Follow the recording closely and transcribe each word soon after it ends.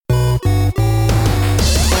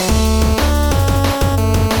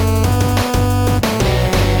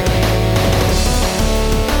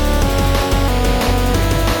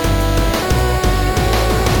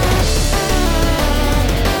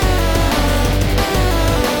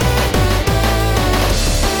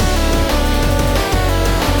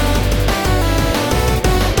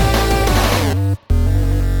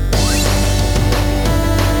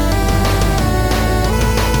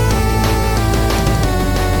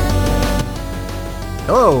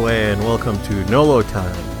Hello and welcome to Nolo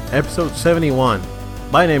Time, episode 71.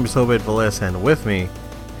 My name is Obed Velez and with me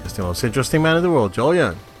is the most interesting man in the world, Joel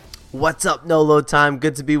Young. What's up, Nolo Time?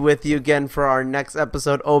 Good to be with you again for our next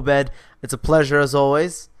episode, Obed. It's a pleasure as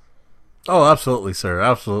always. Oh, absolutely, sir.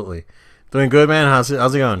 Absolutely. Doing good, man. How's it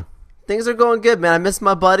going? Things are going good, man. I miss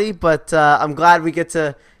my buddy, but I'm glad we get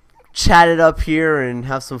to chat it up here and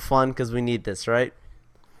have some fun because we need this, right?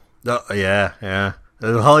 Oh, yeah.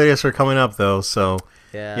 The holidays are coming up, though, so,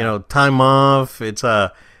 Yeah. time off. It's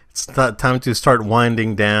time to start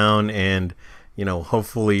winding down and,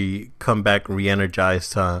 hopefully come back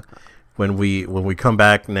re-energized when we come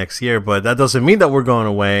back next year. But that doesn't mean that we're going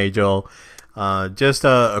away, Joel. Just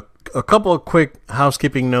a couple of quick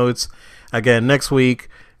housekeeping notes. Again, next week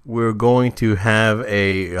we're going to have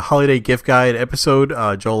a holiday gift guide episode.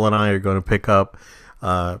 Joel and I are going to pick up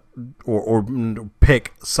or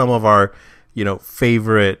pick some of our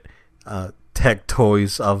favorite tech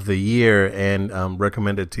toys of the year and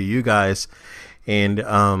recommend it to you guys. And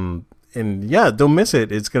yeah, don't miss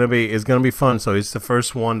it. It's gonna be fun. So it's the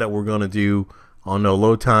first one that we're gonna do on No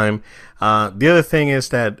Load Time. The other thing is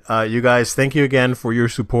that you guys, thank you again for your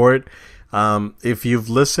support. If you've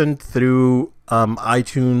listened through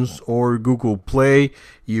iTunes or Google Play,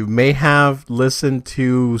 you may have listened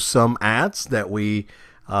to some ads that we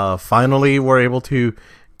finally were able to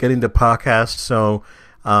get in the podcast. So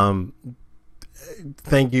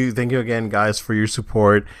thank you again, guys, for your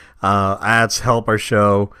support. Ads help our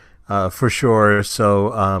show. For sure.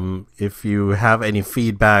 So if you have any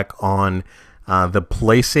feedback on the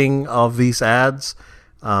placing of these ads,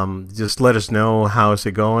 just let us know. How's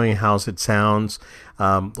it going? How's it sounds?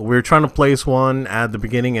 We're trying to place one at the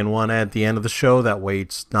beginning and one at the end of the show. That way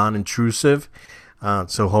it's non-intrusive.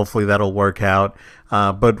 So hopefully that'll work out.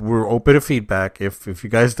 But we're open to feedback. If you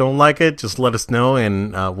guys don't like it, just let us know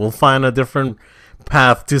and we'll find a different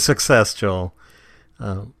path to success, Joel.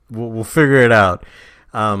 We'll figure it out.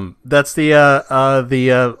 That's the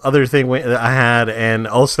other thing I had, and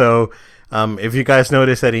also if you guys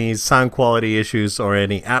notice any sound quality issues or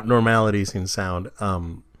any abnormalities in sound,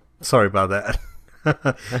 sorry about that.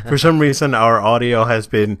 For some reason, our audio has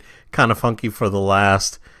been kind of funky for the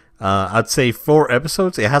last, I'd say 4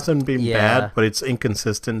 episodes. It hasn't been bad, but it's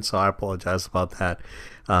inconsistent, so I apologize about that.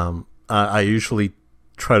 I usually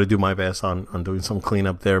try to do my best on doing some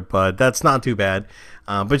cleanup there, but that's not too bad.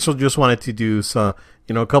 But just wanted to do some,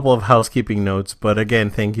 a couple of housekeeping notes. But again,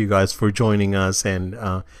 thank you guys for joining us and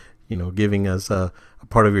giving us a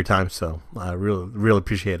part of your time. So I really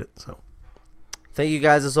appreciate it. So Thank you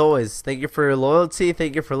guys as always. Thank you for your loyalty.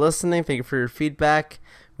 Thank you for listening. Thank you for your feedback.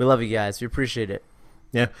 We love you guys. We appreciate it.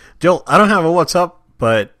 Yeah, Joel, I don't have a what's up,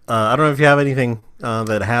 but I don't know if you have anything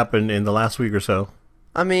that happened in the last week or so.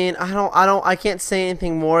 I mean, I can't say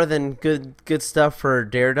anything more than good stuff for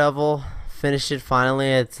Daredevil. Finished it finally.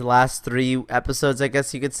 It's the last 3 episodes, I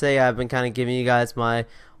guess you could say. I've been kind of giving you guys my,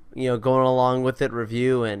 going along with it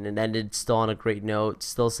review, and it ended still on a great note.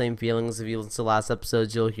 Still same feelings. If you listen to the last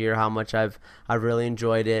episodes, you'll hear how much I've really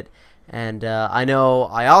enjoyed it. And I know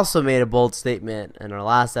I also made a bold statement in our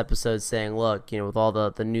last episode saying, look, with all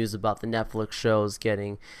the news about the Netflix shows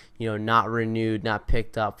getting, not renewed, not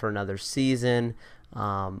picked up for another season,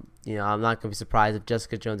 I'm not going to be surprised if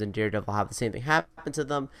Jessica Jones and Daredevil have the same thing happen to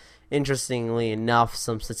them. Interestingly enough,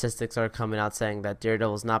 some statistics are coming out saying that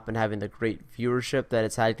Daredevil's not been having the great viewership that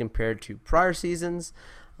it's had compared to prior seasons.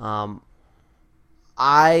 I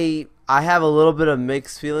have a little bit of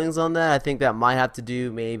mixed feelings on that. I think that might have to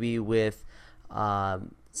do maybe with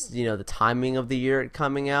the timing of the year it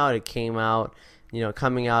coming out. It came out,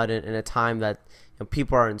 coming out in a time that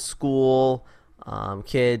people are in school.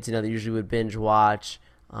 Kids, they usually would binge watch.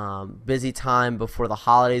 Busy time before the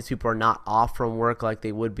holidays. People are not off from work like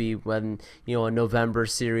they would be when a November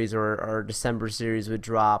series or a December series would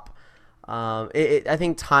drop. I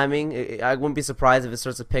think timing. I wouldn't be surprised if it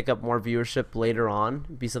starts to pick up more viewership later on.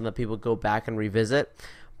 It'd be something that people go back and revisit.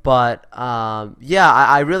 But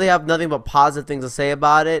I really have nothing but positive things to say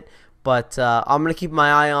about it. But I'm gonna keep my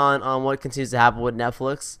eye on what continues to happen with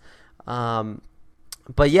Netflix.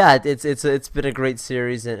 But yeah, it's been a great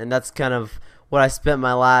series, and that's kind of what I spent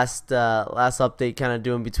my last update kind of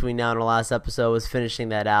doing between now and the last episode, was finishing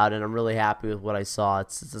that out, and I'm really happy with what I saw.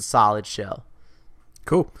 It's a solid show.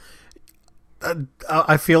 Cool.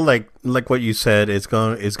 I feel like what you said, it's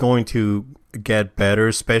going to get better,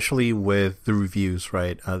 especially with the reviews,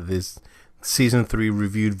 right? This season 3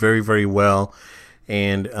 reviewed very, very well,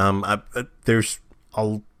 and I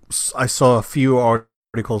saw a few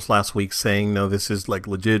articles last week saying, no, this is like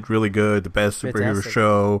legit, really good, the best superhero Fantastic.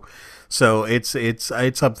 show. So it's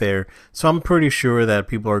up there. So I'm pretty sure that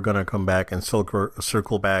people are gonna come back and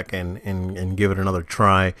circle back and give it another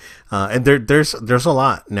try. And there's a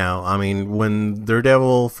lot now. I mean, when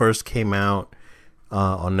Daredevil first came out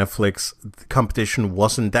on Netflix, the competition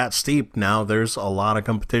wasn't that steep. Now there's a lot of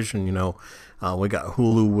competition. We got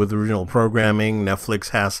Hulu with original programming. Netflix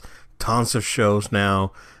has tons of shows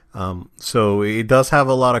now. So it does have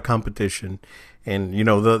a lot of competition, and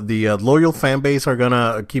the loyal fan base are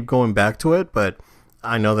gonna keep going back to it. But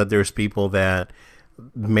I know that there's people that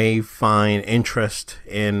may find interest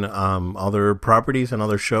in other properties and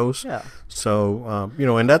other shows. Yeah. So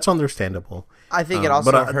and that's understandable. I think it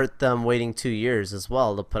also hurt them waiting 2 years as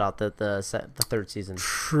well to put out the third season.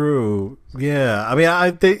 True. Yeah. I mean,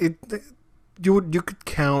 you could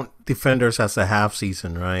count Defenders as a half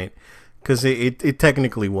season, right? Because it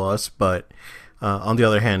technically was, but on the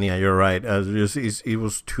other hand, yeah, you're right. It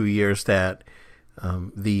was 2 years that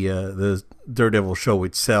the Daredevil show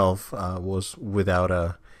itself was without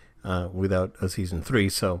a season 3.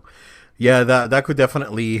 So yeah, that could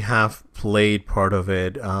definitely have played part of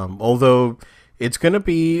it. Although it's gonna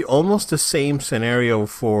be almost the same scenario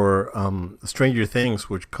for Stranger Things,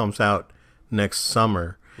 which comes out next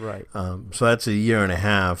summer. Right. So that's a year and a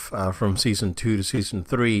half from season 2 to season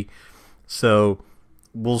 3. So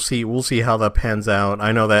we'll see how that pans out.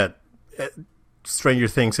 I know that Stranger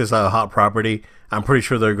Things is a hot property. I'm pretty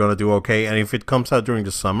sure they're going to do okay. And if it comes out during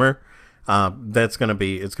the summer, it's going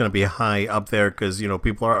to be high up there because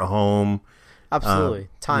people are at home. Absolutely,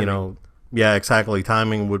 timing. Yeah, exactly.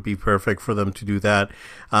 Timing would be perfect for them to do that.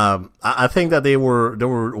 I think that they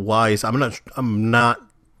were wise. I'm not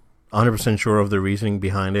 100% sure of the reasoning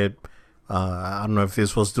behind it. I don't know if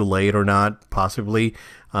this was delayed or not, possibly,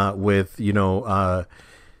 with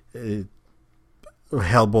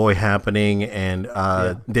Hellboy happening and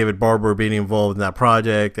David Barber being involved in that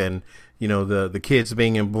project, and the kids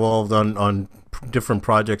being involved on different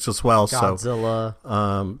projects as well. Godzilla.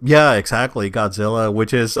 So, yeah, exactly, Godzilla,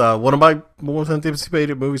 which is one of my most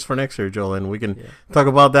anticipated movies for next year, Joel, and we can talk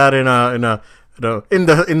about that in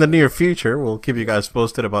the near future. We'll keep you guys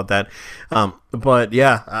posted about that. But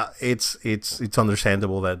yeah, it's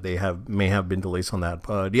understandable that they may have been delays on that.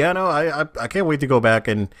 But yeah, no, I can't wait to go back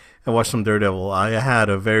and watch some Daredevil. I had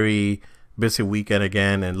a very busy weekend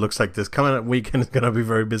again, and it looks like this coming up weekend is gonna be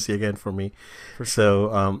very busy again for me.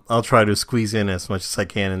 So I'll try to squeeze in as much as I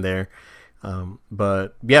can in there.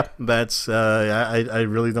 But yeah, that's I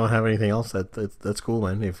really don't have anything else. That's cool,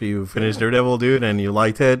 man. If you finished Daredevil, dude, and you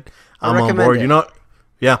liked it, I'm on board. It.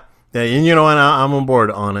 Yeah, and and I'm on board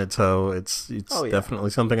on it. So it's definitely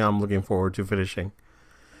something I'm looking forward to finishing.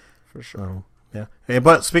 For sure. So, yeah.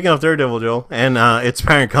 But speaking of Daredevil, Joel, and its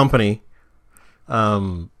parent company,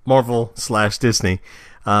 Marvel/Disney,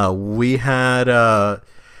 we had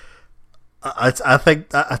I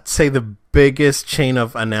think I'd say the biggest chain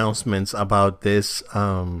of announcements about this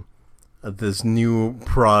this new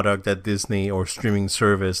product that Disney, or streaming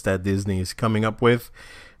service that Disney is coming up with.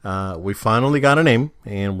 We finally got a name,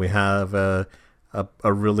 and we have a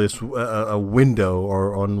release, a window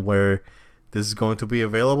or on where this is going to be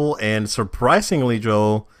available. And surprisingly,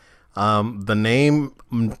 Joel, the name,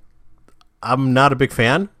 I'm not a big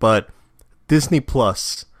fan, but Disney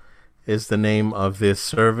Plus is the name of this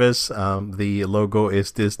service. The logo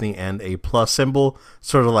is Disney and a plus symbol,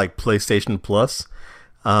 sort of like PlayStation Plus.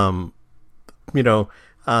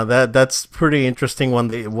 That's pretty interesting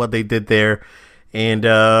what they did there. And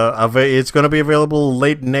it's going to be available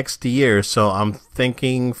late next year, so I'm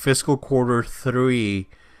thinking fiscal quarter 3,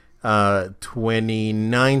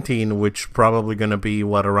 2019, which probably going to be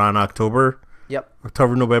around October. Yep.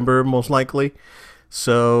 October, November, most likely.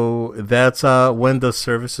 So that's when the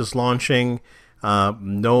service is launching.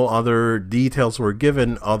 No other details were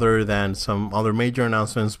given other than some other major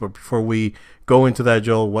announcements. But before we go into that,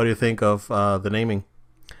 Joel, what do you think of the naming?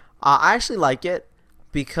 I actually like it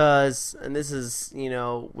because, and this is,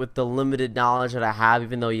 with the limited knowledge that I have,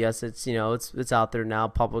 even though, yes, it's, it's out there now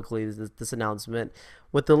publicly, this announcement.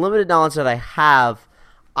 With the limited knowledge that I have,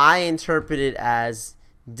 I interpret it as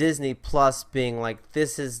Disney Plus being like,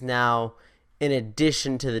 this is now, in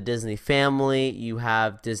addition to the Disney family, you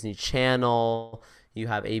have Disney Channel, you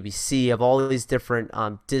have ABC, you have all these different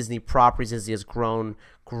Disney properties. Disney has grown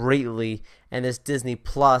greatly, and this Disney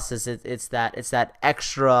Plus it's that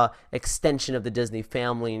extra extension of the Disney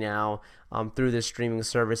family now through this streaming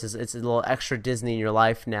service. It's a little extra Disney in your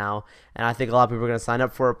life now, and I think a lot of people are going to sign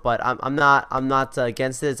up for it. But I'm not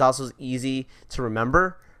against it. It's also easy to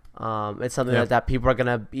remember. It's something that people are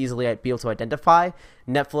gonna easily be able to identify.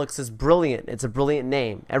 Netflix is brilliant. It's a brilliant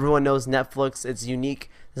name. Everyone knows Netflix. It's unique.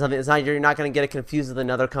 It's not you're not gonna get it confused with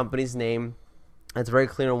another company's name. It's very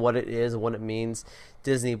clear on what it is and what it means.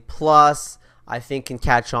 Disney Plus, I think, can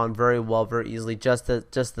catch on very well, very easily. Just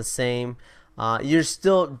the same. You're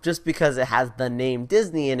still, just because it has the name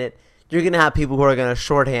Disney in it, you're gonna have people who are gonna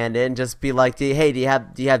shorthand it and just be like, "Hey, do you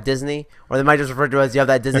have Disney?" Or they might just refer to it as, "Do you have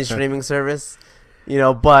that Disney streaming service?"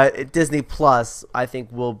 But Disney Plus, I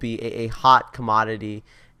think, will be a hot commodity,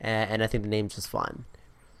 and I think the name's just fun.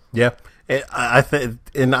 Yeah, I think,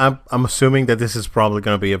 and I'm assuming that this is probably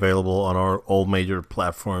going to be available on all major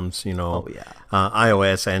platforms. Oh yeah.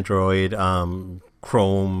 iOS, Android,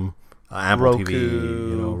 Chrome, Apple Roku.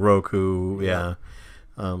 TV, Roku. Yeah.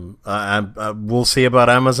 We'll see about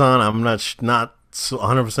Amazon. I'm not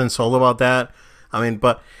 100% sold about that. I mean,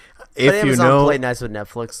 but if Amazon play nice with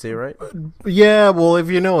Netflix too, right? Yeah. Well, if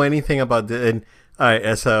you know anything about the. All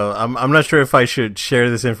right, so I'm not sure if I should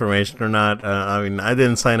share this information or not. I mean, I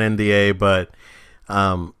didn't sign NDA, but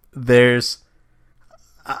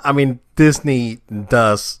Disney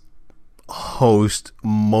does host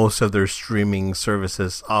most of their streaming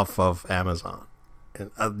services off of Amazon,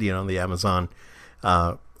 and the Amazon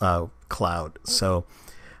cloud. So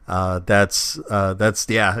that's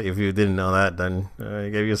yeah. If you didn't know that, then I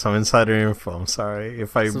gave you some insider info. I'm sorry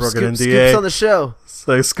if I broke an NDA. Scoops on the show.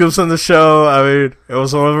 So scoops on the show. I mean, it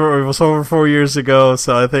was over 4 years ago,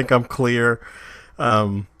 so I think I'm clear.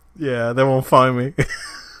 Yeah, they won't find me.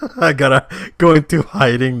 I gotta go into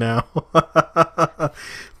hiding now.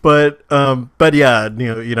 but yeah,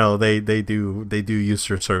 they do use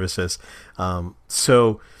their services.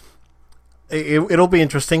 So it'll be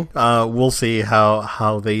interesting. We'll see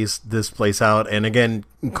how this plays out, and again,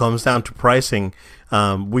 it comes down to pricing.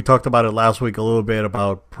 We talked about it last week a little bit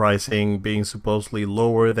about pricing being supposedly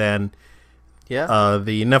lower than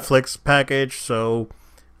the Netflix package. So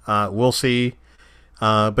we'll see.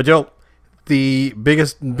 But Joe, the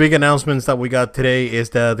big announcements that we got today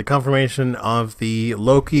is the confirmation of the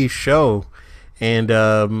Loki show, and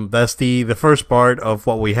that's the first part of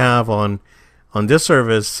what we have on this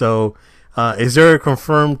service. So. Is there a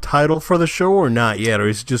confirmed title for the show or not yet, or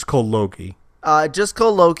is it just called Loki? Just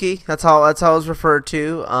called Loki. That's how it was referred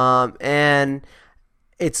to. And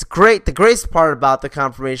it's great. The greatest part about the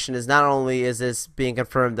confirmation is not only is this being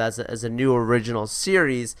confirmed as a new original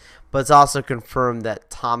series, but it's also confirmed that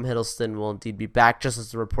Tom Hiddleston will indeed be back, just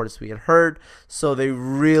as the reports we had heard. So they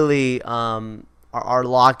really are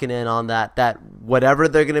locking in on that whatever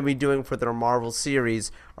they're going to be doing for their Marvel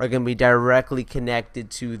series are going to be directly connected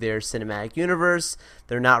to their cinematic universe.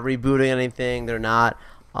 They're not rebooting anything. They're not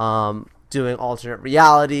doing alternate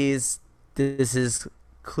realities. This is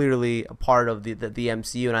clearly a part of the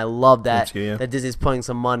MCU, and I love that that Disney's putting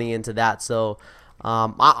some money into that. So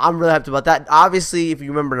I'm really happy about that. Obviously, if you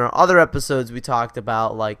remember in our other episodes, we talked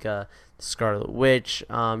about like Scarlet Witch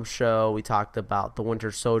show. We talked about the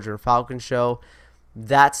Winter Soldier Falcon show.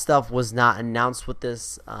 That stuff was not announced with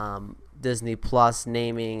this Disney Plus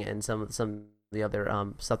naming and some of the other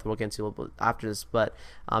stuff that we'll get into a little bit after this. But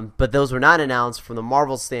those were not announced from the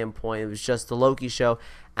Marvel standpoint. It was just the Loki show.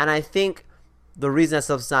 And I think the reason that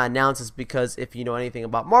stuff's not announced is because if you know anything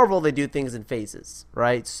about Marvel, they do things in phases,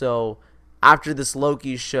 right? So after this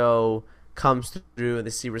Loki show comes through and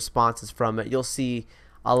they see responses from it, you'll see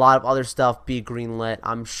a lot of other stuff be greenlit.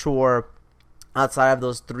 I'm sure outside of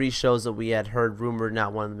those 3 shows that we had heard rumored,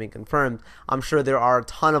 not one of them being confirmed, I'm sure there are a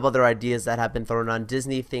ton of other ideas that have been thrown on.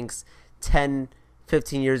 Disney thinks 10,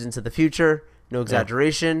 15 years into the future, no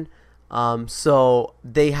exaggeration. So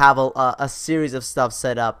they have a series of stuff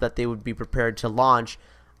set up that they would be prepared to launch.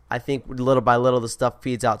 I think little by little the stuff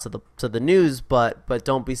feeds out to the news, but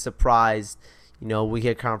don't be surprised. We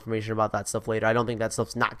get confirmation about that stuff later. I don't think that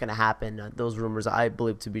stuff's not going to happen. Those rumors I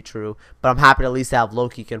believe to be true. But I'm happy to at least have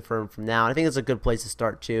Loki confirmed from now. And I think it's a good place to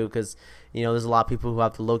start, too, because, there's a lot of people who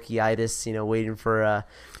have the Loki-itis, waiting for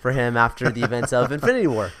him after the events of Infinity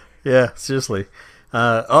War. Yeah, seriously.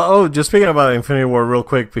 Just speaking about Infinity War real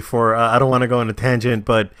quick before, I don't want to go on a tangent,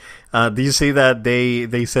 but do you see that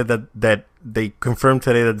they said that they confirmed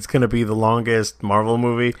today that it's going to be the longest Marvel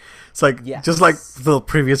movie? It's like, just like the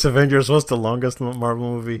previous Avengers was the longest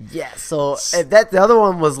Marvel movie. Yeah, so if the other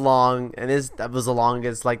one was long, and that was the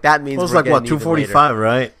longest, like that means it was like, what, 245,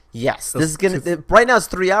 right? Yes, this is going to, right now it's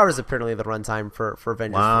 3 hours apparently the runtime for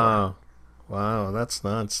Avengers. Wow, that's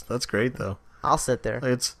nuts. That's great, though. I'll sit there.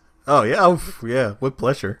 Yeah, with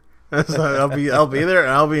pleasure. I'll be there,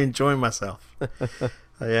 and I'll be enjoying myself.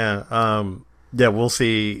 Yeah, we'll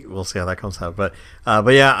see how that comes out. But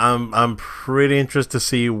yeah, I'm pretty interested to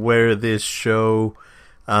see where this show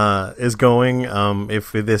is going.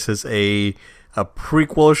 If this is a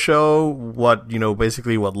prequel show,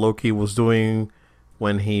 basically what Loki was doing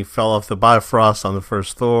when he fell off the Bifrost on the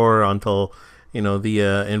first Thor until the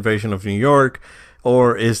invasion of New York,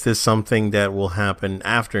 or is this something that will happen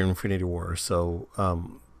after Infinity War? So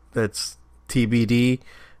that's TBD.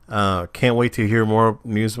 Can't wait to hear more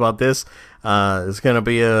news about this. It's gonna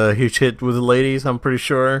be a huge hit with the ladies, I'm pretty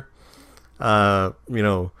sure. Tom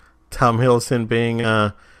Hiddleston being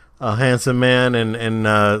a handsome man, and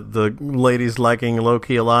the ladies liking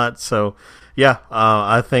Loki a lot. So yeah,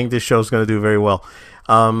 I think this show's gonna do very well.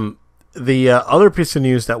 The other piece of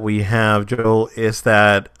news that we have, Joel, is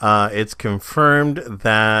that it's confirmed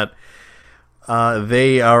that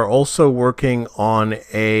they are also working on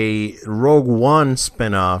a Rogue One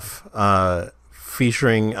spinoff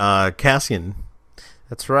featuring Cassian.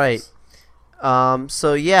 That's right.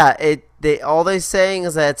 So yeah, all they're saying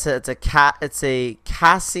is that it's a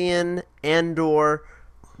Cassian Andor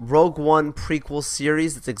Rogue One prequel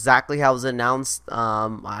series. That's exactly how it was announced.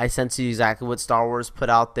 I sent you exactly what Star Wars put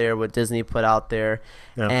out there, what Disney put out there,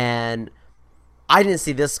 and I didn't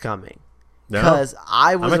see this coming because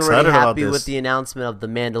I was already happy with the announcement of The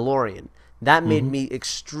Mandalorian. That made me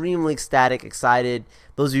extremely ecstatic, excited.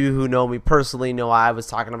 Those of you who know me personally know I was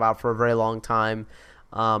talking about for a very long time.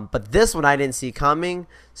 But this one I didn't see coming.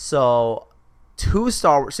 So 3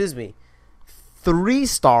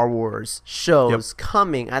 Star Wars shows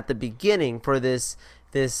coming at the beginning for this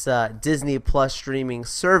Disney Plus streaming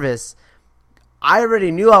service. I already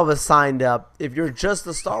knew I was signed up. If you're just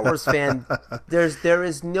a Star Wars fan, there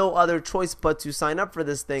is no other choice but to sign up for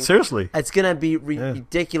this thing. Seriously, it's gonna be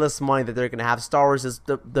ridiculous money that they're gonna have. Star Wars is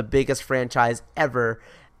the biggest franchise ever,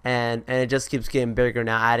 and it just keeps getting bigger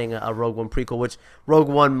now. Adding a Rogue One prequel, which Rogue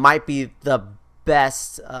One might be the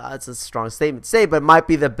best. It's a strong statement to say, but might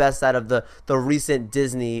be the best out of the recent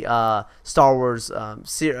Disney Star Wars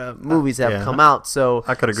movies that have come out. So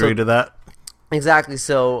I could agree to that. Exactly.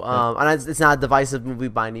 So, and it's not a divisive movie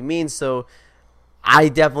by any means. So, I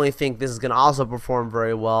definitely think this is going to also perform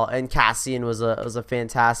very well. And Cassian was a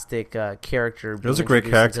fantastic character. It was a great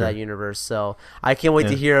character in that universe. So, I can't wait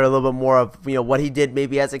to hear a little bit more of what he did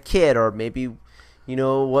maybe as a kid, or maybe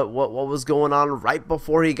what was going on right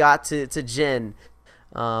before he got to Jyn.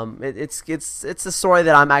 It's a story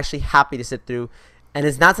that I'm actually happy to sit through, and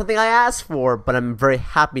it's not something I asked for, but I'm very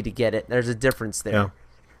happy to get it. There's a difference there. Yeah.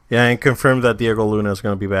 Yeah, and confirmed that Diego Luna is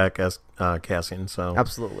going to be back as Cassian. So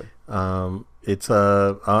absolutely. It's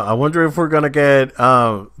I wonder if we're going to get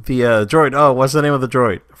the droid. Oh, what's the name of the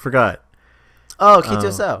droid? I forgot. Oh,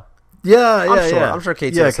 K2SO. Yeah. I'm sure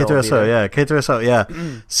K2SO. Yeah, K2SO. Yeah, K2SO. Yeah.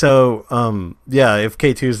 So if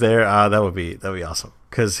K2's there, that would be awesome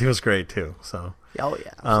because he was great too. So. Oh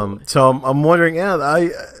yeah. Absolutely. So I'm wondering. Yeah,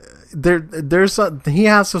 he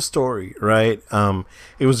has a story, right?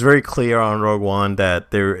 It was very clear on Rogue One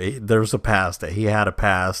that there was a past, that he had a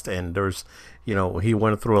past, and there's he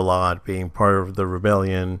went through a lot being part of the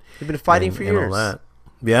rebellion. He's been fighting for years. All that.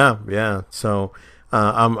 Yeah. So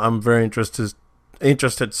I'm very interested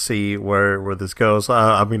to see where this goes.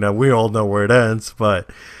 I mean, we all know where it ends, but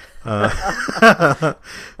that's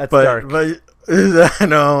dark. But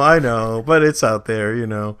I know, but it's out there,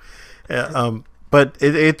 But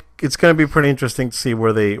it's going to be pretty interesting to see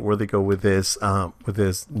where they go with this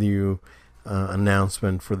new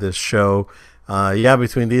announcement for this show.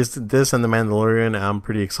 Between this and The Mandalorian, I'm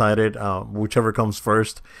pretty excited. Whichever comes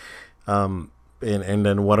first, and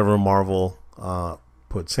then whatever Marvel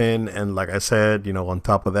puts in. And like I said, on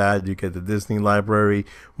top of that, you get the Disney library.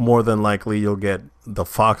 More than likely, you'll get the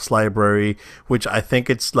Fox library, which I think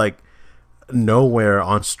it's like nowhere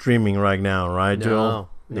on streaming right now, right, Joel?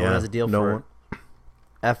 No one has a deal for it.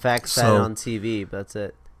 FX had it on TV, but that's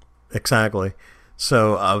it. Exactly.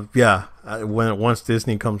 So once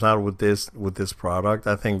Disney comes out with this product,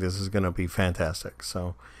 I think this is going to be fantastic.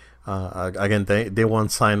 So again, they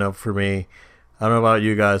won't sign up for me. I don't know about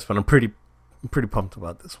you guys, but I'm pretty pumped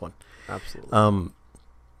about this one. Absolutely.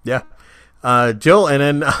 Joel, and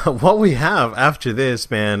then what we have after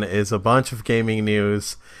this, man, is a bunch of gaming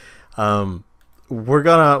news. We're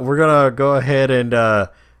gonna go ahead and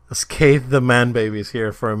scathe the man babies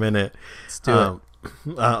here for a minute. Let's do it.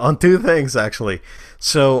 On 2 things, actually.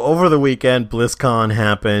 So over the weekend, BlizzCon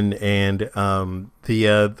happened, and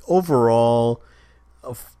the overall,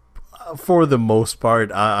 for the most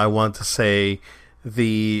part, I want to say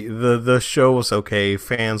the show was okay.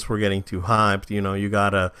 Fans were getting too hyped. You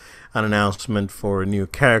got an announcement for a new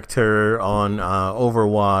character on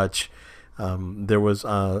Overwatch. There was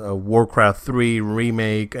a Warcraft 3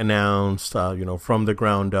 remake announced, from the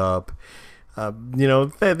ground up.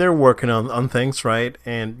 they're working on things, right?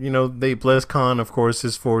 And the BlizzCon, of course,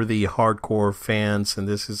 is for the hardcore fans, and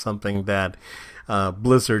this is something that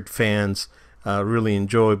Blizzard fans really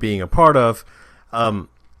enjoy being a part of.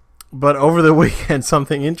 But over the weekend,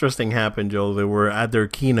 something interesting happened, Joel. They were at their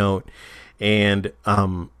keynote, and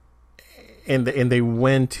they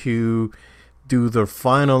went to do their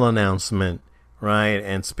final announcement, right?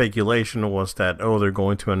 And speculation was that, they're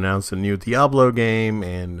going to announce a new Diablo game,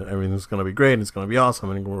 and everything's going to be great, and it's going to be awesome,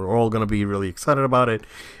 and we're all going to be really excited about it.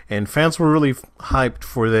 And fans were really hyped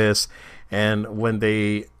for this. And when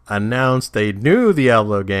they announced a new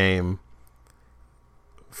Diablo game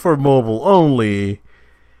for mobile only,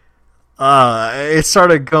 it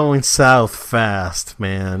started going south fast,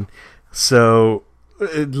 man. So,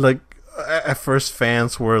 at first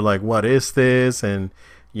fans were like, what is this? And,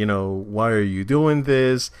 why are you doing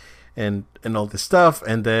this? And all this stuff.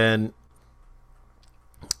 And then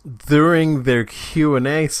during their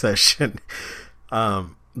Q&A session,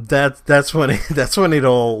 that's when it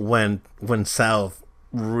all went south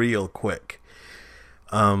real quick.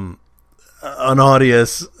 An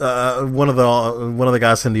audience, one of the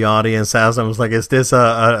guys in the audience asked him, was like, "Is this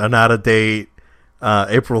an out of date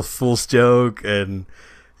April Fool's joke?" And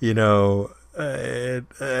it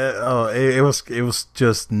was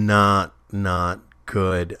just not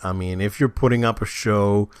good. I mean, if you're putting up a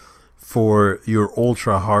show for your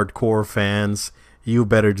ultra hardcore fans, you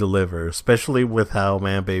better deliver, especially with how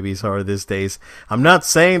man babies are these days. I'm not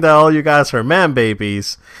saying that all you guys are man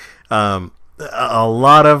babies. A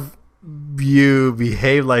lot of you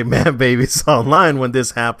behave like man babies online when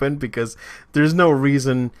this happened, because there's no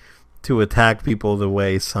reason to attack people the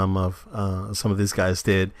way some of these guys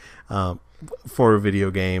did for a video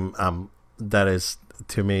game. That is,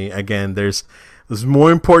 to me, again, there's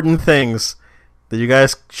more important things that you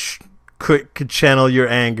guys could channel your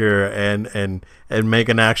anger and make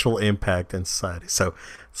an actual impact in society. So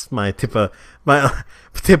it's my tip of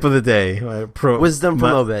the day. Wisdom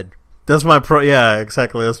from Obed. That's my pro. Yeah,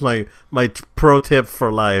 exactly. That's my pro tip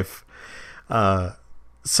for life. But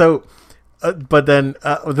then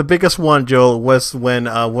the biggest one, Joel, was when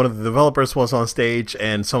one of the developers was on stage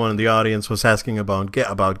and someone in the audience was asking about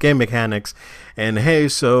game mechanics, and hey,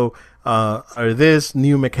 so are these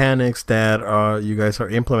new mechanics that you guys are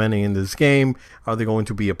implementing in this game, are they going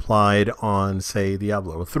to be applied on, say,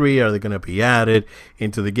 Diablo 3? Are they going to be added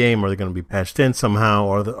into the game? Are they going to be patched in somehow?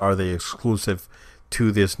 Or are they exclusive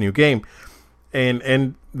to this new game?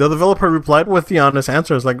 And the developer replied with the honest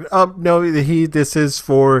answer. It's like, no, this is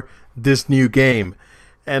for this new game.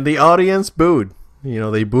 And the audience booed.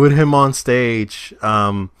 They booed him on stage.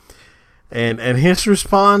 And his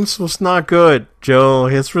response was not good, Joe.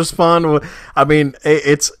 His response was, I mean,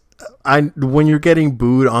 when you're getting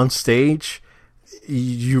booed on stage,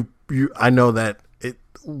 I know that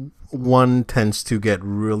one tends to get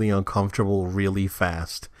really uncomfortable really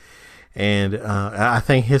fast. And I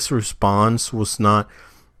think his response was not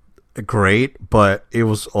great, but it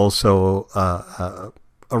was also a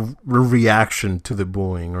reaction to the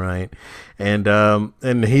booing, right?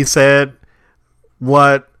 And he said,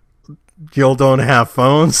 "What? Y'all don't have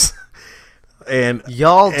phones?" and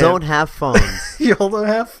y'all don't have phones. Y'all don't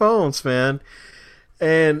have phones, man.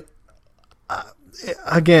 And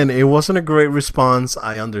again, it wasn't a great response.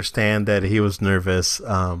 I understand that he was nervous.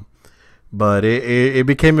 But it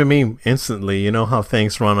became a meme instantly. You know how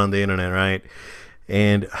things run on the internet, right?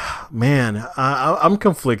 And man, I'm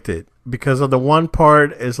conflicted, because of the one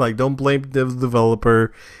part is like, don't blame the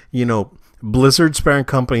developer. Blizzard's parent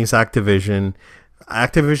company is Activision.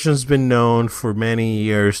 Activision's been known for many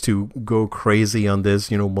years to go crazy on this,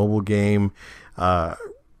 mobile game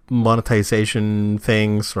monetization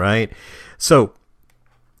things, right? So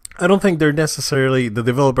I don't think the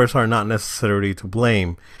developers are not necessarily to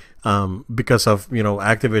blame. Because of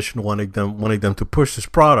Activision wanting them to push this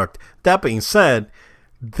product. That being said,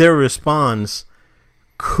 their response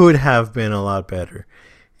could have been a lot better.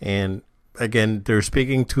 And again, they're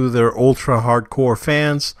speaking to their ultra hardcore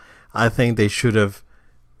fans. I think they should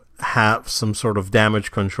have some sort of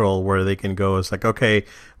damage control where they can go, it's like, okay,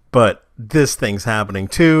 but this thing's happening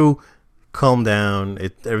too. Calm down.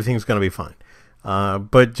 Everything's gonna be fine.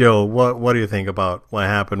 But Joe, what do you think about what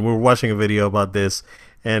happened? We were watching a video about this.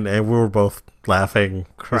 And we were both laughing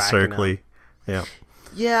hysterically. Yeah.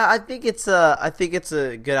 Yeah, I think it's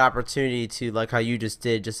a good opportunity to, like how you just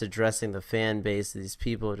did, just addressing the fan base of these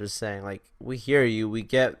people, just saying, like, we hear you, we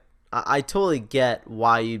get. I totally get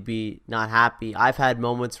why you'd be not happy. I've had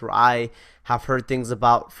moments where I have heard things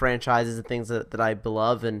about franchises and things that I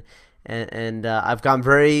love, and I've gotten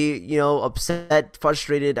very upset,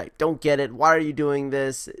 frustrated. I don't get it. Why are you doing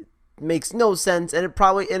this? makes no sense, and it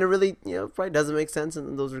really probably doesn't make sense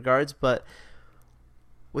in those regards. But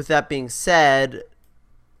with that being said,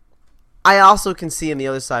 I also can see on the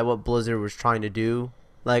other side what Blizzard was trying to do.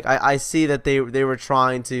 Like I see that they were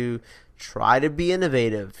trying to be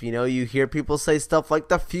innovative. You hear people say stuff like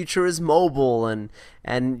the future is mobile, and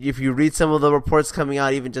if you read some of the reports coming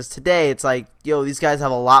out even just today, it's like, these guys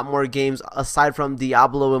have a lot more games aside from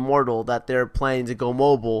Diablo Immortal that they're planning to go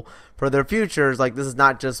mobile for their futures. Like, this is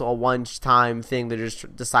not just a one-time thing they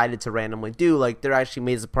just decided to randomly do. Like, they're actually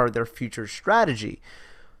made as a part of their future strategy.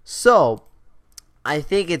 So I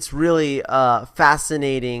think it's really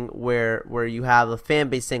fascinating where you have a fan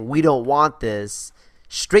base saying, we don't want this,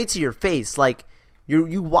 straight to your face. Like,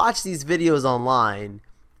 you watch these videos online,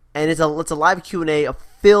 and it's a live Q&A, a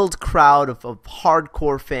filled crowd of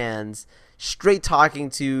hardcore fans straight talking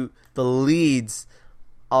to the leads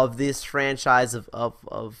of this franchise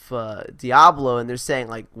of Diablo, and they're saying,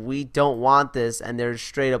 like, we don't want this, and they're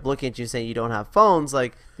straight up looking at you saying you don't have phones.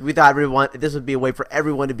 Like, we thought this would be a way for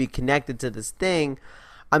everyone to be connected to this thing.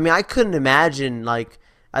 I mean, I couldn't imagine, like,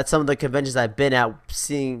 at some of the conventions I've been at,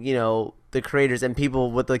 seeing, the creators and people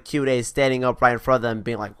with the Q&A standing up right in front of them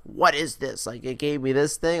being like, what is this? Like, it gave me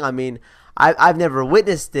this thing. I mean, I've never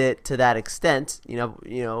witnessed it to that extent,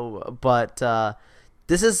 but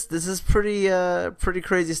this is pretty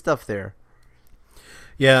crazy stuff there.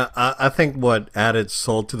 Yeah, I think what added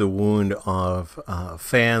salt to the wound of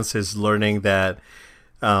fans is learning that,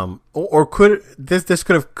 or could this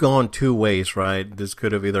could have gone two ways, right? This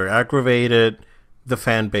could have either aggravated the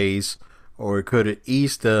fan base, or it could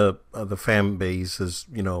ease the fan base's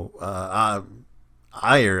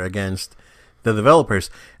ire against the developers.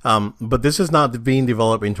 But this is not being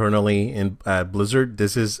developed internally at Blizzard.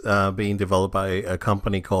 This is being developed by a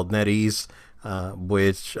company called NetEase,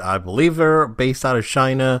 which I believe they're based out of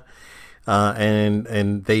China,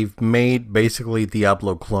 and they've made basically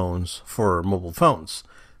Diablo clones for mobile phones.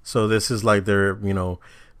 So this is like their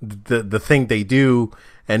the thing they do,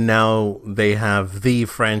 and now they have the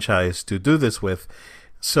franchise to do this with.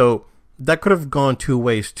 So that could have gone two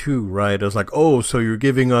ways too, right? It was like, oh, so you're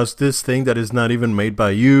giving us this thing that is not even made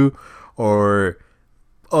by you, or,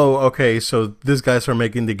 oh, okay, so these guys are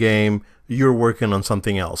making the game, you're working on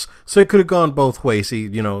something else. So it could have gone both ways.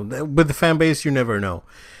 With the fan base, you never know,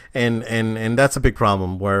 and that's a big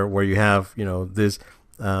problem where you have this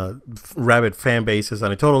rabid fan bases,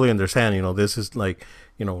 and I totally understand. This is like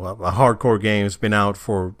a hardcore game. It's been out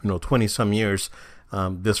for 20 some years,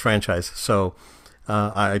 this franchise. So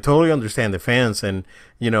I totally understand the fans, and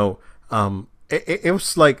it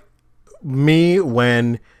was like me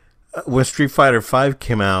when Street Fighter V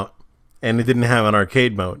came out and it didn't have an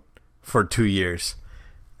arcade mode for 2 years.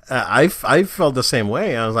 I felt the same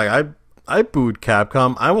way. I was like, I booed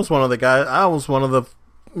Capcom. I was one of the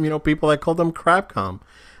people that called them Crapcom.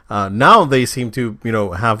 Now they seem to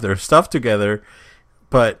have their stuff together,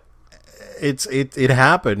 but it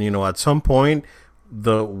happened. At some point,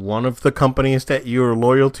 one of the companies that you're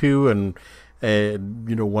loyal to, and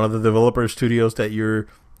one of the developer studios that you're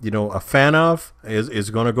a fan of is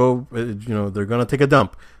gonna go. They're gonna take a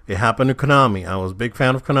dump. It happened to Konami. I was a big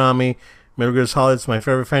fan of Konami. Metal Gear Solid is my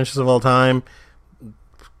favorite franchise of all time.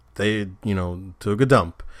 They took a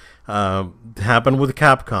dump. Happened with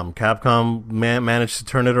Capcom. Capcom managed to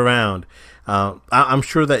turn it around. I'm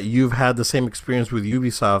sure that you've had the same experience with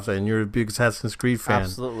Ubisoft, and you're a big Assassin's Creed fan.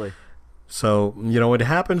 Absolutely. So, it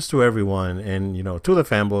happens to everyone, and, to the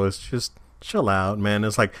fanboys, just chill out, man.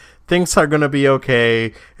 It's like, things are going to be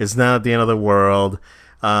okay. It's not the end of the world.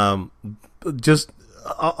 Just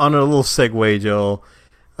on a little segue, Joel,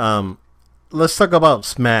 let's talk about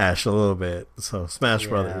Smash a little bit. So, Smash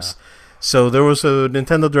Brothers. So, there was a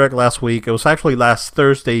Nintendo Direct last week. It was actually last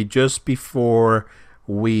Thursday, just before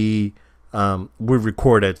we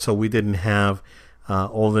recorded, so we didn't have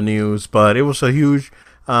all the news, but it was a huge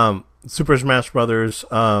Super Smash Brothers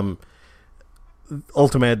Ultimate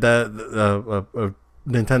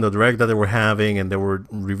Nintendo Direct that they were having, and they were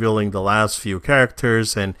revealing the last few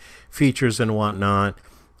characters and features and whatnot.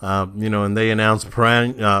 And they announced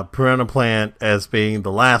Piranha Plant as being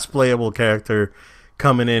the last playable character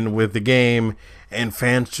coming in with the game, and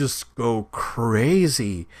fans just go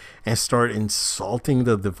crazy and start insulting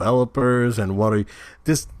the developers and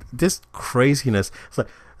this craziness.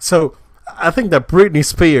 So I think that Britney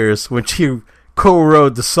Spears, when she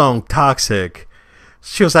co-wrote the song Toxic,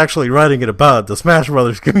 she was actually writing it about the Smash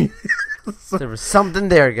Brothers community. There was something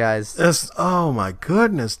there, guys. Oh my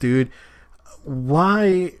goodness, dude.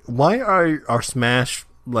 Why are our Smash,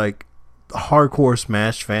 like, hardcore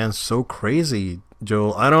Smash fans so crazy,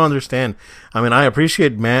 Joel? I don't understand. I mean, I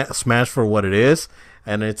appreciate Smash for what it is.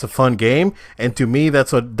 and it's a fun game. And to me,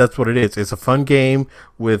 that's what it is. It's a fun game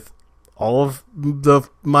with all of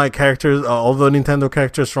my characters, all the Nintendo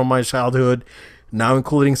characters from my childhood, now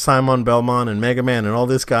including Simon Belmont and Mega Man and all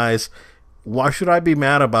these guys. Why should I be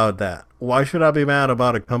mad about that? Why should I be mad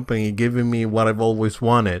about a company giving me what I've always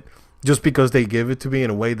wanted just because they give it to me in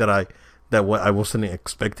a way that I wasn't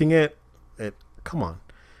expecting it? Come on.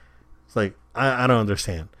 It's like I don't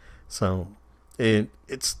understand. So it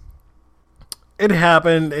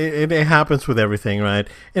happened. It happens with everything, right?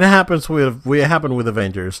 It happened with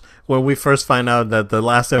Avengers. When we first find out that the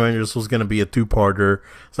last Avengers was going to be a two-parter,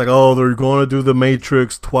 it's like, oh, they're going to do the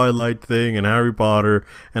Matrix, Twilight thing, and Harry Potter,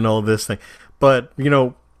 and all this thing. But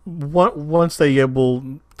once they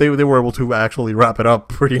were able to actually wrap it up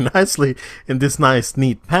pretty nicely in this nice,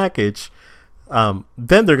 neat package,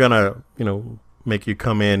 then they're gonna make you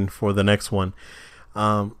come in for the next one.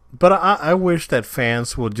 But I wish that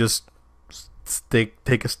fans would just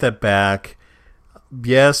take a step back.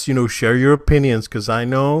 Yes, share your opinions, because I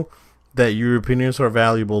know that your opinions are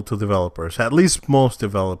valuable to developers, at least most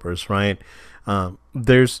developers, right?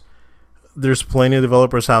 There's plenty of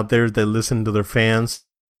developers out there that listen to their fans.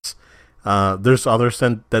 There's others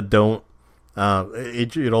that don't.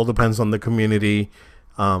 It all depends on the community.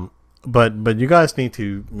 But you guys need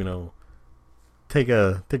to take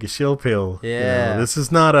a chill pill. Yeah. This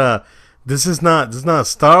is not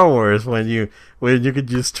Star Wars when you could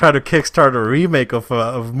just try to kickstart a remake of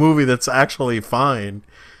a movie that's actually fine.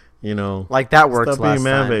 Like that worked last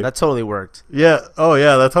time. That totally worked. Yeah. Oh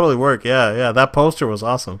yeah, that totally worked. Yeah. That poster was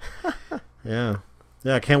awesome. Yeah.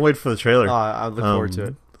 I can't wait for the trailer. Oh, I look forward to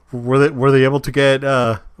it. Were they able to get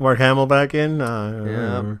Mark Hamill back in?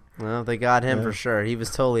 Yeah. Well, they got him for sure. He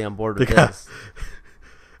was totally on board with this.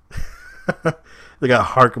 They got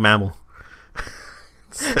Hark Mammal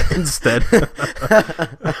instead.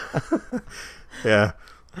 Yeah.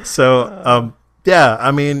 So,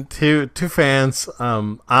 I mean, to fans,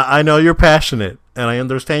 I know you're passionate, and I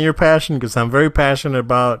understand your passion because I'm very passionate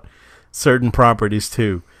about certain properties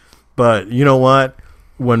too. But you know what?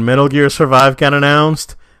 When Metal Gear Survive got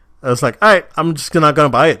announced, I was like, all right, I'm just not going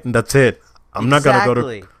to buy it, and that's it. I'm not going to go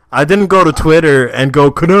to... I didn't go to Twitter and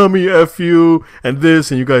go, Konami, F you, and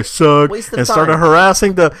this, and you guys suck, and started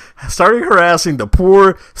harassing the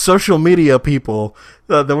poor social media people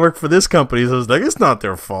that work for this company. So I was like, it's not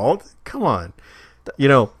their fault. Come on.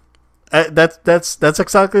 That's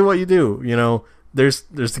exactly what you do. There's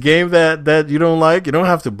the game that you don't like. You don't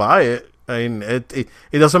have to buy it. I mean, it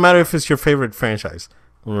doesn't matter if it's your favorite franchise.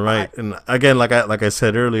 Right, and again, like I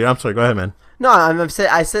said earlier, I'm sorry. Go ahead, man. No,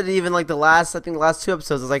 I said it even like the last 2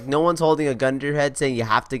 episodes. It's like no one's holding a gun to your head saying you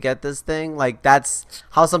have to get this thing. Like that's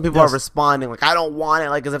how some people are responding. Like I don't want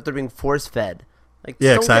it. Like as if they're being force fed. Like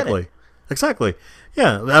yeah, exactly.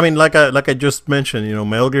 Yeah, I mean, like I just mentioned,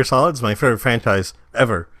 Metal Gear Solid is my favorite franchise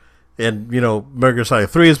ever, and Metal Gear Solid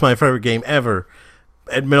 3 is my favorite game ever.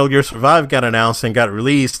 And Metal Gear Survive got announced and got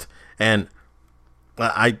released, and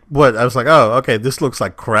I was like, oh, okay, this looks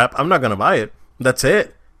like crap. I'm not gonna buy it. That's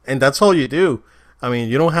it, and that's all you do. I mean,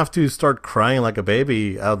 you don't have to start crying like a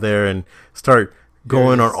baby out there and start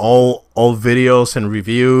going on all videos and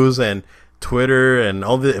reviews and Twitter and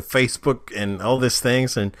all the Facebook and all these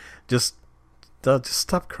things, and just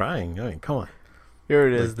stop crying. I mean, come on. Here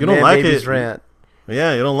it is. You don't like it. Rant.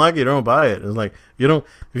 Yeah, you don't like it. You don't buy it. It's like you don't.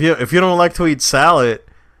 If you don't like to eat salad,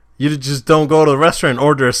 you just don't go to the restaurant and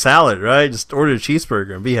order a salad, right? Just order a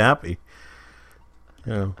cheeseburger and be happy.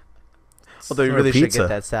 Although you really should get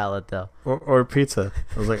that salad, though. Or pizza.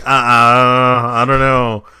 I was like, I don't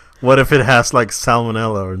know. What if it has like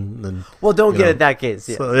salmonella? Well, don't get it in that case.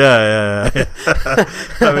 Yeah. So, yeah.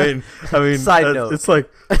 I mean. Side note. It's like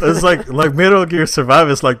Metal Gear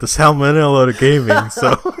Survive is like the salmonella of gaming.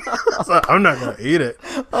 So I'm not gonna eat it.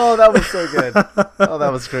 Oh, that was so good. Oh,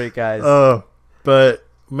 that was great, guys. Oh, but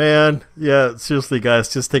man, yeah. Seriously, guys,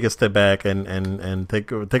 just take a step back and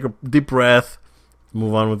take a deep breath.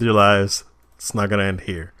 Move on with your lives. It's not gonna end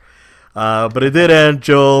here. But it did end,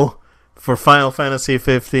 Joel. For Final Fantasy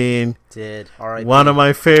 15. Did. All right. One of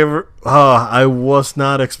my favorite. Oh, I was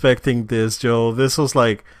not expecting this, Joe. This was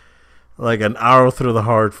like an arrow through the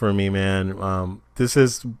heart for me, man. This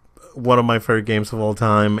is one of my favorite games of all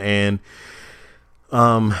time, and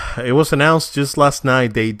it was announced just last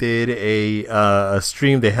night. They did a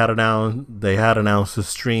stream. They had announced a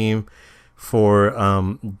stream for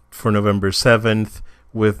November 7th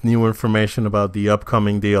with new information about the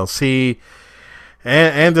upcoming DLC.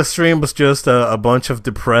 And the stream was just a bunch of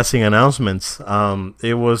depressing announcements.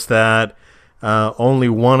 It was that only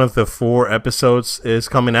one of the 4 episodes is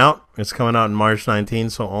coming out. It's coming out on March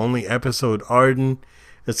 19th, so only episode Arden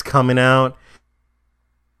is coming out.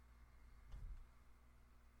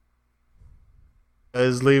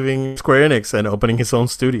 is leaving Square Enix and opening his own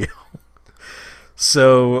studio.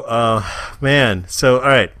 So, man. So, all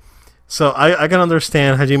right. So, I can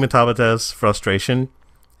understand Hajime Tabata's frustration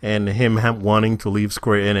and him wanting to leave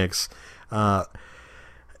Square Enix.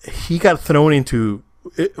 He got thrown into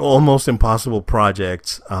almost impossible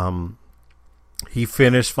projects. He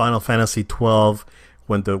finished Final Fantasy 12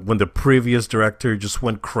 when the previous director just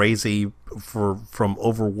went crazy from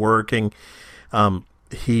overworking.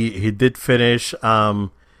 He did finish the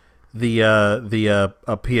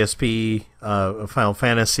PSP Final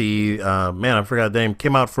Fantasy. Man, I forgot the name.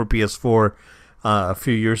 Came out for PS4 a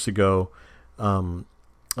few years ago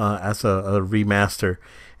as a remaster,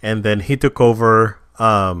 and then he took over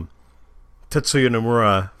Tetsuya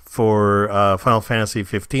Nomura for Final Fantasy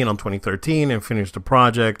 15 on 2013 and finished the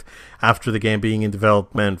project after the game being in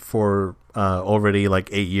development for already like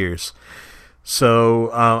 8 years.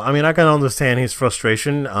 So, I mean, I can understand his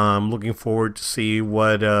frustration. I'm looking forward to see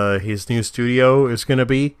what his new studio is going to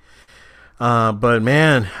be. But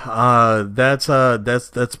man,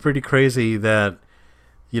 that's pretty crazy that,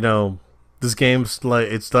 you know, this game's like,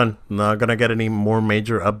 it's done. Not going to get any more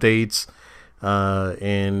major updates.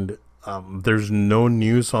 And there's no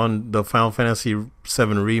news on the Final Fantasy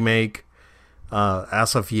VII Remake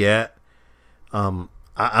as of yet. I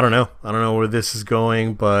don't know. I don't know where this is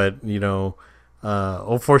going, but, you know,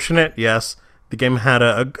 unfortunate, yes. The game had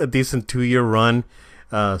a decent 2-year run.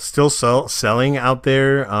 Still selling out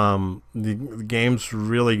there. The game's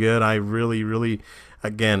really good. I really,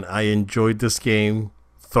 again, I enjoyed this game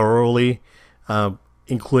thoroughly,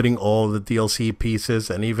 including all the DLC pieces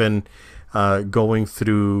and even going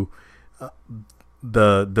through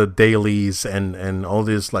the dailies and all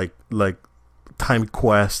this like time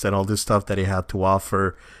quest and all this stuff that he had to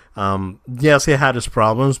offer. Yes, it had its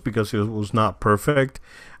problems because it was not perfect,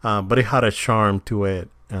 but it had a charm to it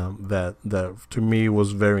that to me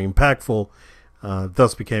was very impactful,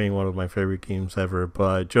 thus becoming one of my favorite games ever.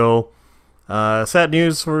 But Joe, sad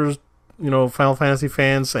news for Final Fantasy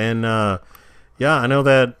fans, and yeah, I know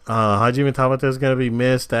that Hajime Tabata is gonna be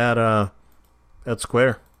missed at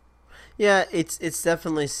Square. Yeah, it's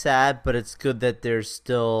definitely sad, but it's good that there's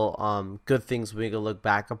still good things we can look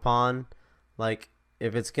back upon. Like,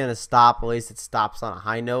 if it's gonna stop, at least it stops on a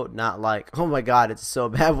high note, not like, oh my god, it's so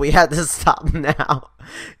bad we had to stop now.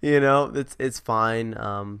 It's fine.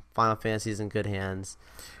 Final Fantasy is in good hands.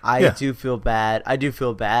 I do feel bad.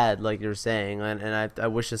 Like you're saying, and I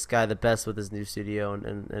wish this guy the best with his new studio,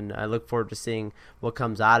 and I look forward to seeing what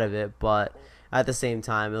comes out of it. But at the same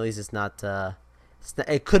time, at least it's not.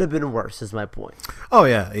 It could have been worse, is my point. Oh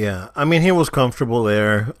yeah. I mean, he was comfortable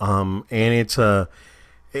there, and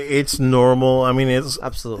it's normal. I mean, it's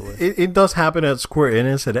absolutely. It does happen at Square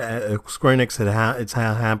Enix. Square Enix, it's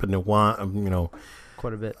happened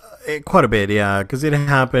quite a bit. Quite a bit, yeah, because it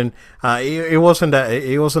happened. It wasn't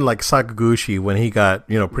like Sakaguchi when he got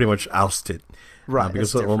pretty much ousted, right?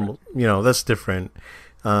 Because that's different.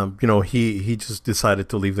 He just decided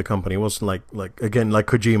to leave the company. It wasn't like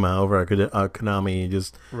Kojima over at Konami.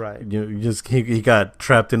 He got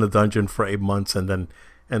trapped in a dungeon for 8 months and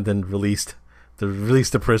then released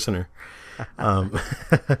the prisoner.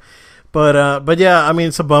 But yeah, I mean,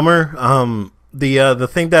 it's a bummer. The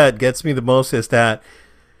thing that gets me the most is that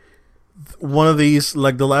one of these,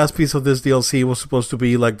 like the last piece of this DLC, was supposed to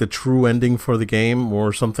be like the true ending for the game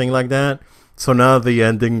or something like that. So now the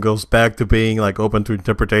ending goes back to being like open to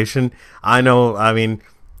interpretation. I know, I mean,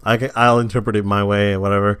 I'll interpret it my way or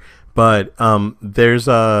whatever. But there's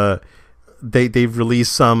they've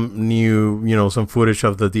released some new some footage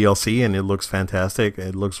of the DLC, and it looks fantastic.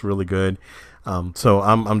 It looks really good. So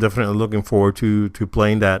I'm definitely looking forward to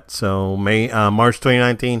playing that. So March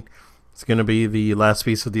 2019, it's gonna be the last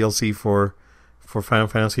piece of DLC for Final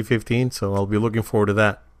Fantasy 15. So I'll be looking forward to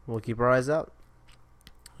that. We'll keep our eyes out.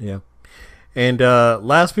 Yeah. And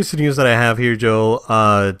last piece of news that I have here, Joe,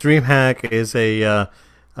 DreamHack is a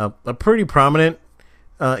pretty prominent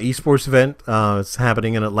esports event. It's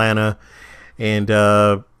happening in Atlanta, and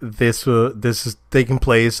this is taking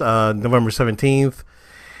place November 17th.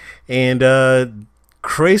 And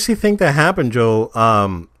crazy thing that happened,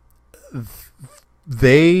 Joe.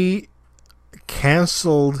 They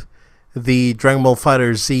canceled the Dragon Ball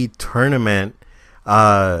FighterZ tournament.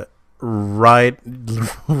 Right,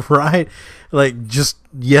 like just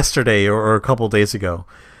yesterday or a couple days ago.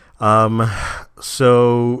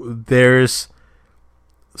 So there's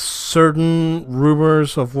certain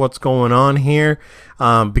rumors of what's going on here,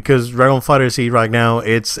 because Dragon Ball FighterZ right now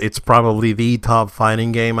it's probably the top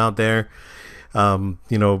fighting game out there.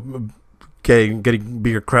 getting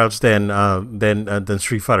bigger crowds than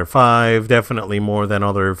Street Fighter V. Definitely more than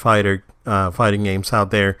other fighting games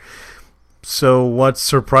out there. So what's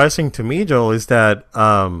surprising to me, Joel, is that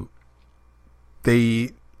they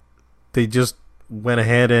just went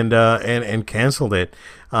ahead and canceled it.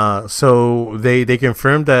 So they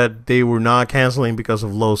confirmed that they were not canceling because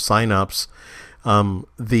of low signups. So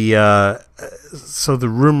the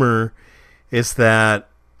rumor is that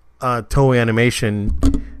Toei Animation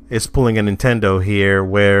is pulling a Nintendo here,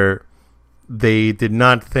 where they did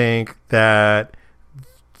not think that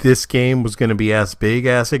this game was going to be as big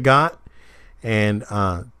as it got, and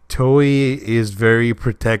Toei is very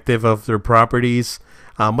protective of their properties,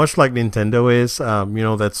 much like Nintendo is.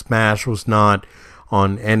 That Smash was not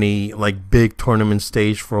on any like big tournament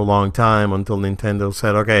stage for a long time until Nintendo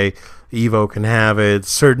said, okay, Evo can have it.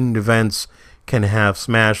 Certain events can have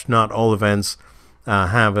Smash. Not all events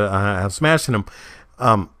have Smash in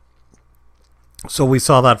them. So we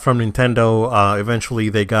saw that from Nintendo. Eventually,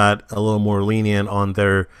 they got a little more lenient on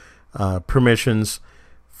their permissions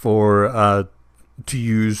for to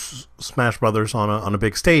use Smash Brothers on a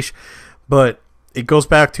big stage, but it goes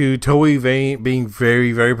back to Toei being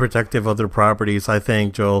very, very protective of their properties, I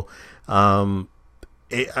think, Joel,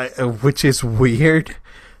 which is weird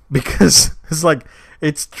because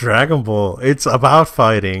it's Dragon Ball. It's about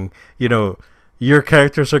fighting. Your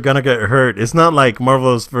characters are going to get hurt. It's not like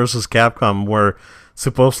Marvel vs. Capcom, where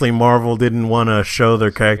supposedly Marvel didn't want to show their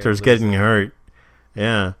characters getting hurt.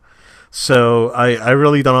 Yeah. So I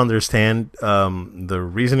really don't understand the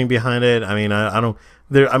reasoning behind it. I mean, I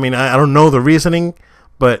don't know the reasoning,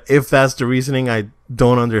 but if that's the reasoning, I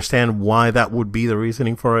don't understand why that would be the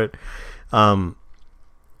reasoning for it.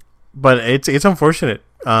 But it's unfortunate.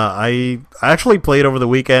 I actually played over the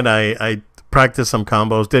weekend. I practiced some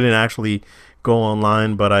combos. Didn't actually go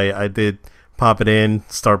online, but I did pop it in,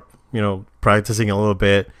 start practicing a little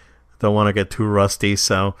bit. Don't want to get too rusty,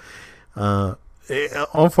 so.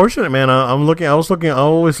 Unfortunate, man. I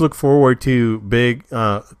always look forward to big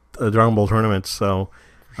Dragon Ball tournaments. So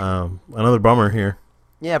another bummer here.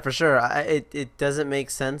 Yeah, for sure. It doesn't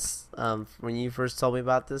make sense. When you first told me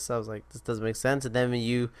about this, I was like, this doesn't make sense. And then when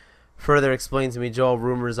you further explained to me, Joel,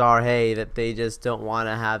 rumors are, hey, that they just don't want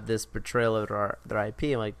to have this portrayal of their IP.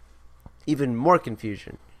 I'm like, even more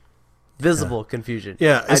confusion. Visible confusion.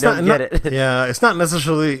 Yeah, I don't get it. Yeah, it's not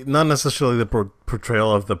necessarily the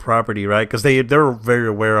portrayal of the property, right? Because they're very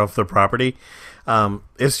aware of the property.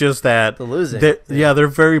 It's just that the losing. They're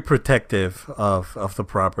very protective of the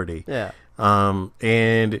property. Yeah.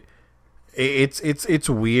 And it's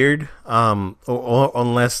weird.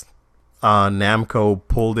 Unless Namco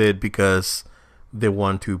pulled it because they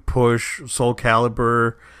want to push Soul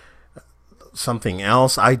Calibur. Something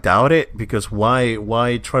else, I doubt it, because why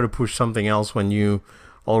try to push something else when you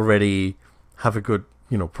already have a good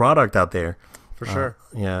product out there? For sure.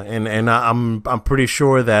 Yeah, and I'm pretty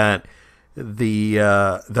sure that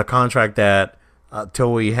the contract that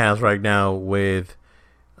Toei has right now with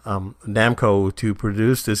Namco to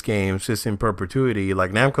produce this game is in perpetuity.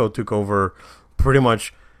 Like, Namco took over pretty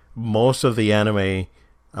much most of the anime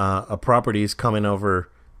properties coming over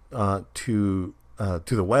to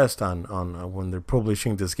the West on when they're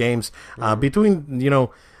publishing these games. Between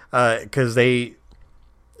because they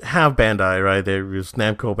have Bandai, right? There's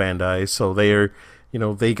Namco Bandai, so they're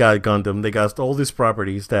they got Gundam, they got all these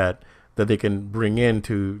properties that they can bring in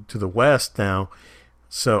to the West now.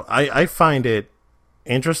 So I find it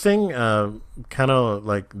interesting, kind of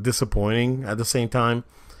like disappointing at the same time.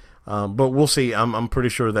 But we'll see. I'm pretty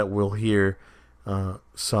sure that we'll hear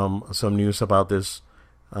some news about this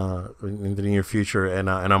in the near future, and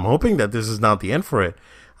I'm hoping that this is not the end for it.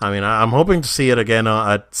 I mean, I'm hoping to see it again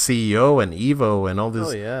at CEO and Evo and all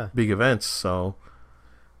these big events. So,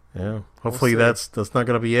 yeah, hopefully that's not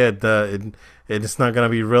gonna be it. It's not gonna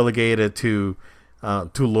be relegated to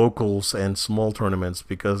locals and small tournaments,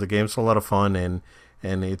 because the game's a lot of fun and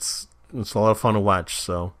it's a lot of fun to watch.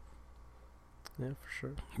 So, yeah, for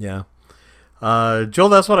sure. Yeah. Joel,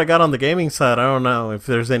 that's what I got on the gaming side. I don't know if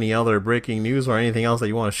there's any other breaking news or anything else that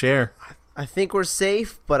you want to share. I think we're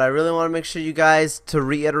safe, but I really want to make sure you guys, to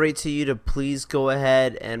reiterate to you, to please go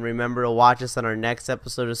ahead and remember to watch us on our next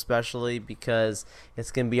episode, especially because it's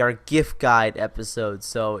going to be our gift guide episode.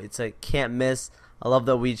 So it's a can't miss. I love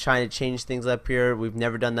that we're trying to change things up here. We've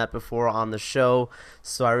never done that before on the show,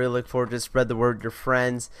 so I really look forward to spread the word to your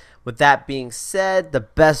friends. With that being said, the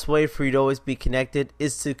best way for you to always be connected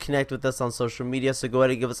is to connect with us on social media. So go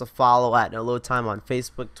ahead and give us a follow at No Load Time on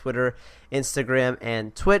Facebook, Twitter, Instagram,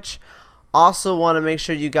 and Twitch. Also want to make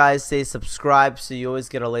sure you guys stay subscribed so you always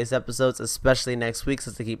get our latest episodes, especially next week,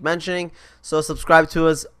 since I keep mentioning. So subscribe to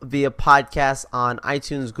us via podcast on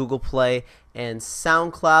iTunes, Google Play, and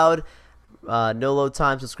SoundCloud. No load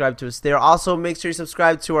time. Subscribe to us there. Also, make sure you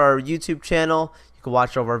subscribe to our YouTube channel. You can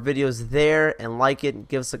watch all of our videos there and like it and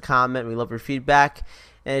give us a comment. We love your feedback.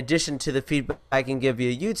 In addition to the feedback I can give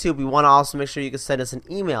via YouTube, we want to also make sure you can send us an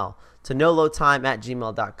email to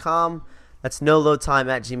noloadtime@gmail.com. That's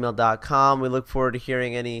noloadtime@gmail.com. We look forward to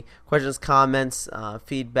hearing any questions, comments,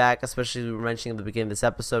 feedback, especially we were mentioning at the beginning of this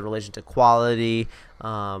episode in relation to quality,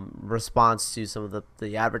 response to some of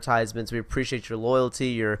the advertisements. We appreciate your loyalty,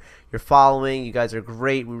 your following. You guys are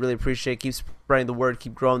great. We really appreciate it. Keep spreading the word.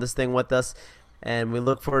 Keep growing this thing with us. And we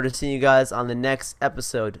look forward to seeing you guys on the next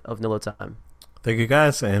episode of No Load Time. Thank you,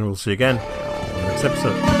 guys, and we'll see you again in the next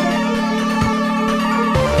episode.